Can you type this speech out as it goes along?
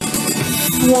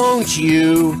Won't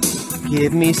you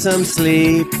give me some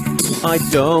sleep? I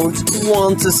don't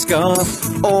want a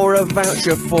scarf or a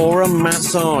voucher for a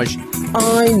massage.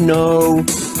 I know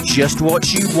just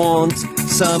what you want.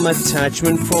 Some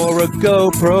attachment for a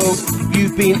GoPro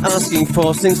you've been asking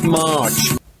for since March.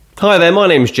 Hi there, my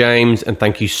name's James, and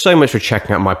thank you so much for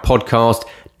checking out my podcast,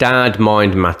 Dad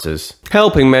Mind Matters,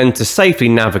 helping men to safely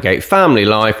navigate family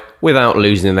life without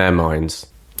losing their minds.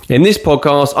 In this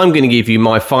podcast, I'm going to give you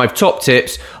my 5 top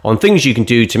tips on things you can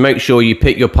do to make sure you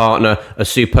pick your partner a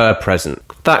superb present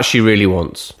that she really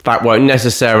wants. That won't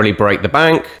necessarily break the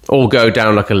bank, or go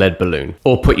down like a lead balloon,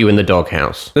 or put you in the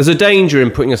doghouse. There's a danger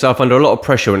in putting yourself under a lot of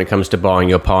pressure when it comes to buying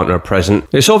your partner a present.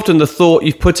 It's often the thought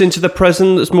you've put into the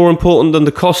present that's more important than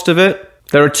the cost of it.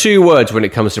 There are 2 words when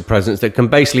it comes to presents that can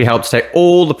basically help to take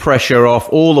all the pressure off,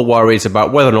 all the worries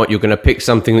about whether or not you're going to pick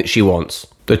something that she wants.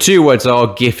 The 2 words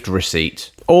are gift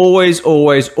receipt. Always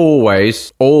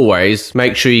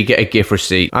make sure you get a gift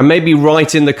receipt, and maybe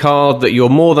write in the card that you're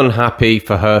more than happy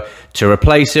for her to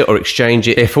replace it or exchange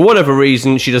it if for whatever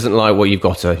reason she doesn't like what you've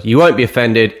got her. You won't be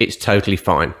offended, it's totally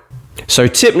fine. So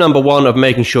tip number 1 of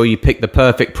making sure you pick the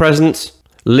perfect presents: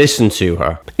 listen to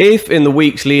her. If in the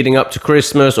weeks leading up to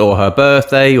Christmas or her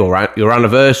birthday or your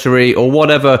anniversary or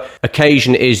whatever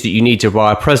occasion it is that you need to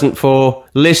buy a present for,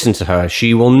 listen to her.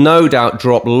 She will no doubt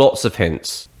drop lots of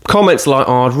hints. Comments like,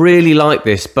 "Oh, I'd really like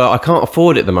this, but I can't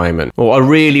afford it at the moment." Or, "I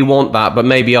really want that, but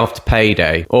maybe after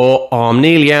payday." Or, "Oh, I'm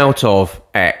nearly out of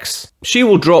X." She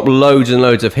will drop loads and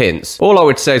loads of hints. All I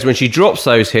would say is when she drops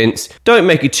those hints, don't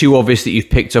make it too obvious that you've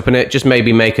picked up on it, just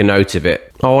maybe make a note of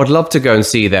it. "Oh, I'd love to go and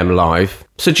see them live.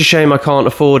 Such a shame I can't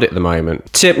afford it at the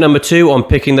moment." Tip number 2 on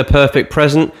picking the perfect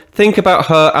present: think about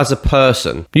her as a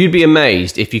person. You'd be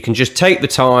amazed if you can just take the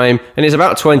time, and it's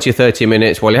about 20 or 30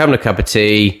 minutes while you're having a cup of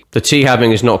tea. The tea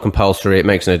having is not compulsory, it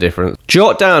makes no difference.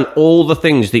 Jot down all the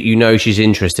things that you know she's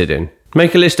interested in.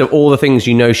 Make a list of all the things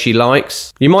you know she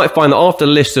likes. You might find that after a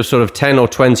list of sort of 10 or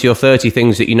 20 or 30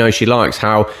 things that you know she likes,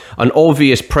 how an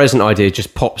obvious present idea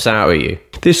just pops out at you.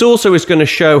 This also is going to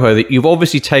show her that you've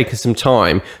obviously taken some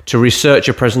time to research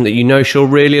a present that you know she'll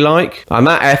really like. And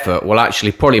that effort will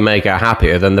actually probably make her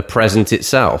happier than the present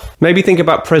itself. Maybe think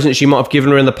about presents you might have given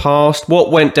her in the past.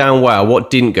 What went down well? What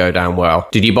didn't go down well?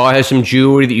 Did you buy her some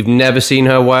jewellery that you've never seen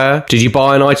her wear? Did you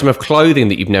buy an item of clothing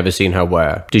that you've never seen her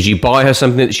wear? Did you buy her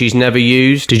something that she's never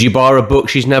used? Did you buy her a book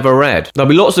she's never read? There'll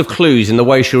be lots of clues in the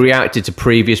way she reacted to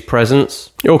previous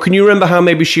presents. Or can you remember how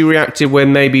maybe she reacted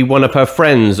when maybe one of her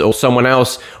friends or someone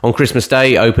else on Christmas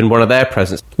Day opened one of their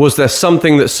presents? Was there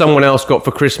something that someone else got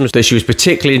for Christmas that she was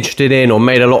particularly interested in or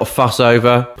made a lot of fuss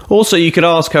over? Also, you could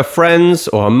ask her friends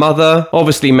or her mother.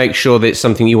 Obviously, make sure that it's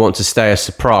something you want to stay a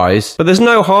surprise. But there's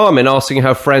no harm in asking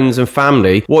her friends and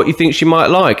family what you think she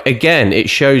might like. Again, it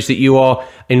shows that you are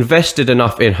invested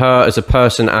enough in her as a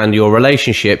person and your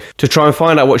relationship to try and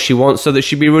find out what she wants so that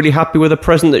she'd be really happy with the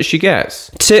present that she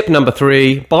gets. Tip number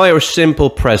 3, buy her a simple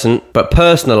present, but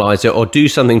personalise it or do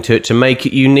something to it to make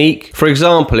it unique. For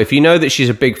example, if you know that she's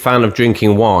a big fan of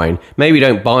drinking wine, maybe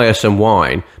don't buy her some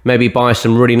wine. Maybe buy her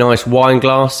some really nice wine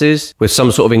glasses with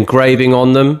some sort of engraving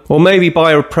on them. Or maybe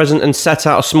buy her a present and set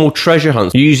out a small treasure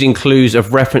hunt using clues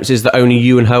of references that only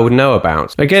you and her would know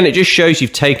about. Again, it just shows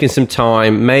you've taken some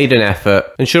time, made an effort,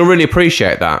 and she'll really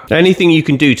appreciate that. Anything you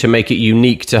can do to make it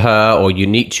unique to her or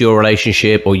unique to your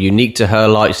relationship or unique to her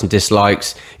likes and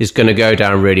dislikes is going to go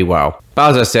down really well.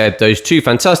 But as I said, those 2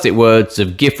 fantastic words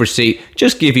of gift receipt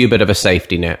just give you a bit of a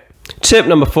safety net. Tip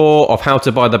number 4 of how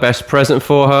to buy the best present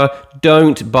for her: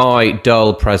 don't buy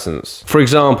dull presents. For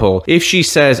example, if she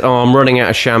says, "Oh, I'm running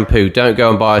out of shampoo," don't go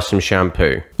and buy her some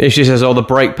shampoo. If she says, "Oh, the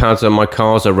brake pads on my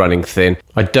cars are running thin,"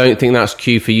 I don't think that's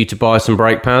cue for you to buy some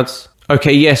brake pads.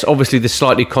 Okay, yes, obviously this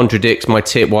slightly contradicts my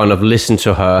tip 1 of listening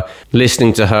to her,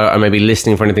 and maybe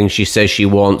listening for anything she says she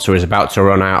wants or is about to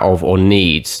run out of or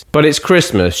needs. But it's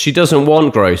Christmas. She doesn't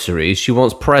want groceries. She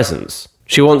wants presents.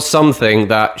 She wants something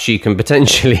that she can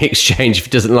potentially exchange if she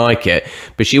doesn't like it,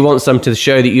 but she wants something to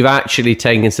show that you've actually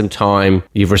taken some time,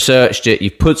 you've researched it,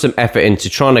 you've put some effort into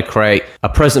trying to create a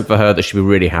present for her that she'll be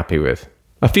really happy with.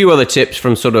 A few other tips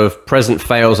from sort of present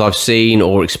fails I've seen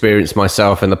or experienced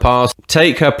myself in the past: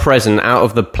 take her present out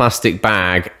of the plastic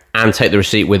bag and take the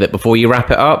receipt with it before you wrap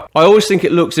it up. I always think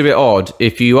it looks a bit odd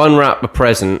if you unwrap a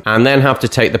present and then have to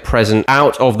take the present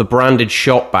out of the branded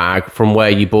shop bag from where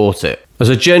you bought it. As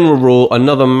a general rule,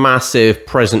 another massive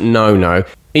present no-no.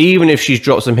 Even if she's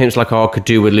dropped some hints like, "Oh, I could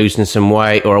do with losing some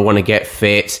weight," or "I want to get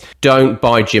fit," don't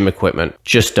buy gym equipment.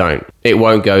 Just don't. It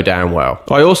won't go down well.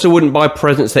 I also wouldn't buy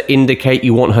presents that indicate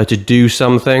you want her to do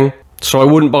something. So I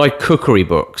wouldn't buy cookery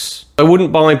books. I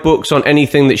wouldn't buy books on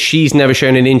anything that she's never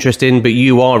shown an interest in, but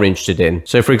you are interested in.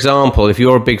 So for example, if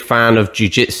you're a big fan of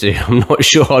jiu-jitsu, I'm not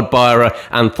sure I'd buy her an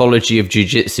anthology of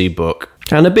jiu-jitsu book.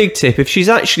 And a big tip, if she's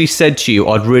actually said to you,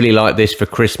 I'd really like this for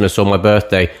Christmas or my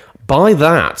birthday, buy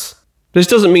that. This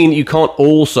doesn't mean that you can't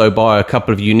also buy a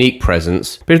couple of unique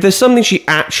presents, but if there's something she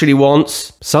actually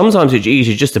wants, sometimes it's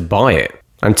easier just to buy it.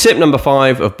 And tip number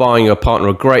 5 of buying your partner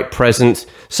a great present,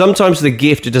 sometimes the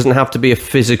gift, it doesn't have to be a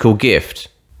physical gift.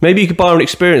 Maybe you could buy her an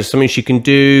experience, something she can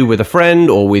do with a friend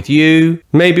or with you.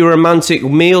 Maybe a romantic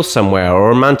meal somewhere or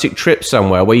a romantic trip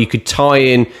somewhere where you could tie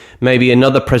in maybe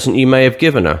another present you may have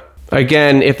given her.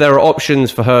 Again, if there are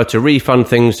options for her to refund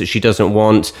things that she doesn't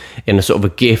want in a sort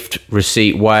of a gift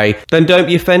receipt way, then don't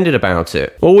be offended about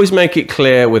it. Always make it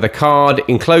clear with a card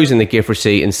enclosing the gift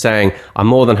receipt and saying, I'm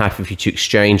more than happy for you to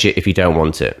exchange it if you don't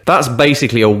want it. That's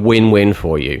basically a win-win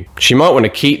for you. She might want to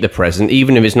keep the present,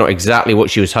 even if it's not exactly what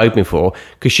she was hoping for,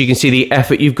 because she can see the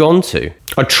effort you've gone to.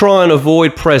 I try and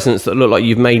avoid presents that look like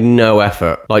you've made no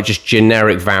effort, like just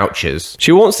generic vouchers.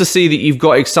 She wants to see that you've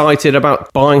got excited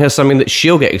about buying her something that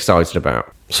she'll get excited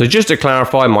about. So just to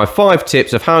clarify my 5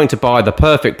 tips of how to buy the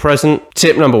perfect present.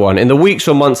 Tip number 1, in the weeks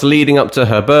or months leading up to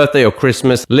her birthday or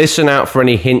Christmas, listen out for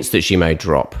any hints that she may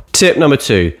drop. Tip number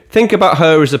 2, think about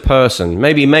her as a person.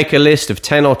 Maybe make a list of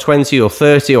 10 or 20 or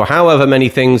 30 or however many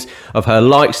things of her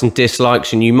likes and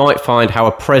dislikes, and you might find how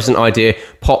a present idea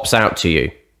pops out to you.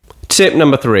 Tip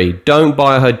number 3, don't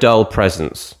buy her dull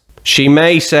presents. She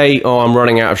may say, oh, I'm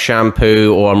running out of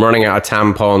shampoo or I'm running out of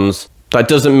tampons. That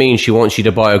doesn't mean she wants you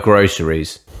to buy her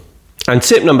groceries. And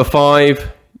tip number 5,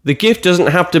 the gift doesn't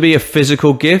have to be a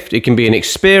physical gift. It can be an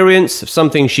experience,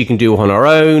 something she can do on her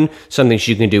own, something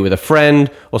she can do with a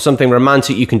friend, or something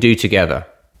romantic you can do together.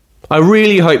 I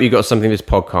really hope you got something from this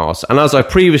podcast. And as I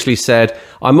previously said,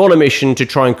 I'm on a mission to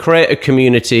try and create a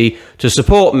community to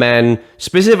support men,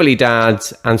 specifically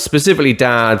dads, and specifically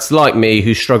dads like me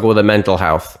who struggle with their mental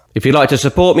health. If you'd like to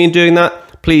support me in doing that,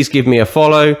 please give me a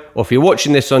follow, or if you're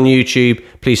watching this on YouTube,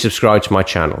 please subscribe to my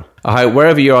channel. I hope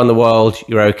wherever you are in the world,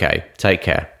 you're okay. Take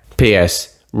care.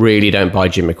 P.S. Really don't buy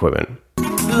gym equipment.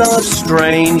 Love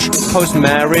strange,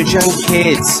 post-marriage and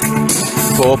kids.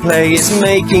 Foreplay is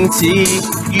making tea,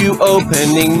 you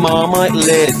opening Marmite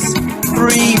lids.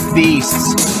 3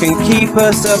 beasts can keep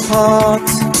us apart.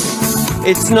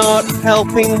 It's not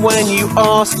helping when you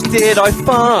ask, did I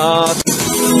fart?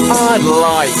 I'd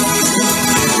like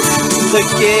the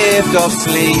gift of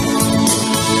sleep.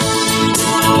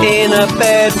 In a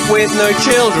bed with no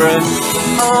children,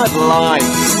 I'd like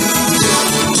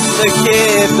the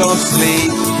gift of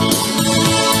sleep.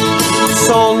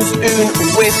 Sans une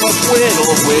whittle,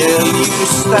 will you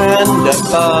stand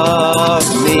above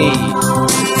me?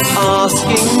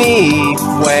 Asking me,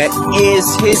 where is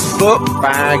his book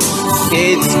bag?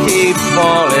 Kids keep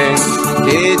falling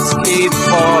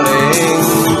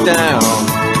down,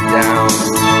 down,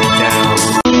 down.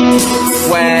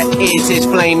 Where is his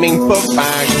flaming book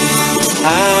bag?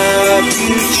 Have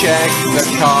you checked the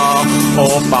car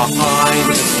or behind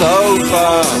the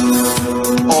sofa?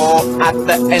 Or at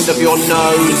the end of your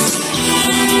nose?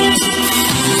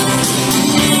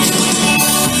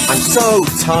 I'm so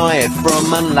tired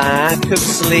from a lack of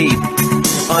sleep.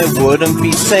 I wouldn't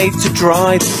be safe to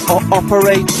drive or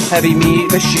operate heavy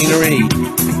meat machinery.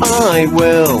 I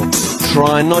will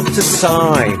try not to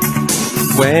sigh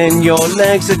when your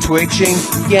legs are twitching.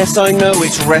 Yes, I know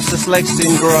it's restless leg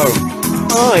syndrome.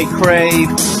 I crave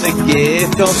the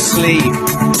gift of sleep.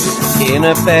 In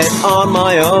a bed on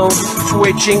my own,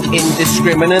 twitching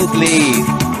indiscriminately.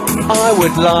 I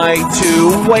would like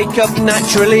to wake up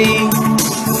naturally,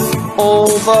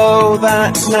 although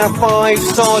that's now 5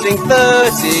 sodding 30.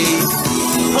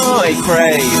 I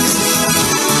crave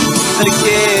the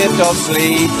gift of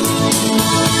sleep.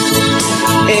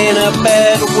 In a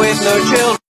bed with no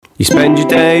children. You spend your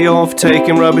day off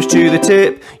taking rubbish to the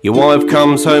tip. Your wife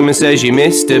comes home and says you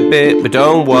missed a bit, but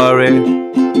don't worry,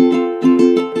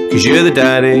 'cause you're the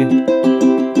daddy.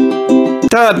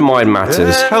 Dad Mind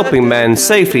Matters, helping men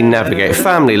safely navigate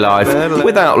family life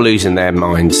without losing their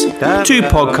minds. 2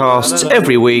 podcasts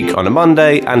every week on a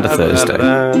Monday and a Thursday.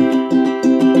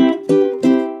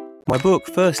 My book,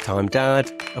 First Time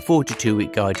Dad, a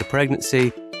 42-week guide to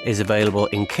pregnancy, is available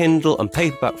in Kindle and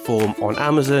paperback form on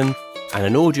Amazon and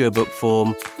an audiobook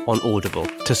form on Audible.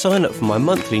 To sign up for my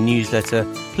monthly newsletter,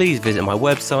 please visit my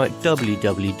website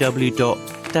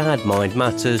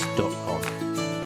www.dadmindmatters.com.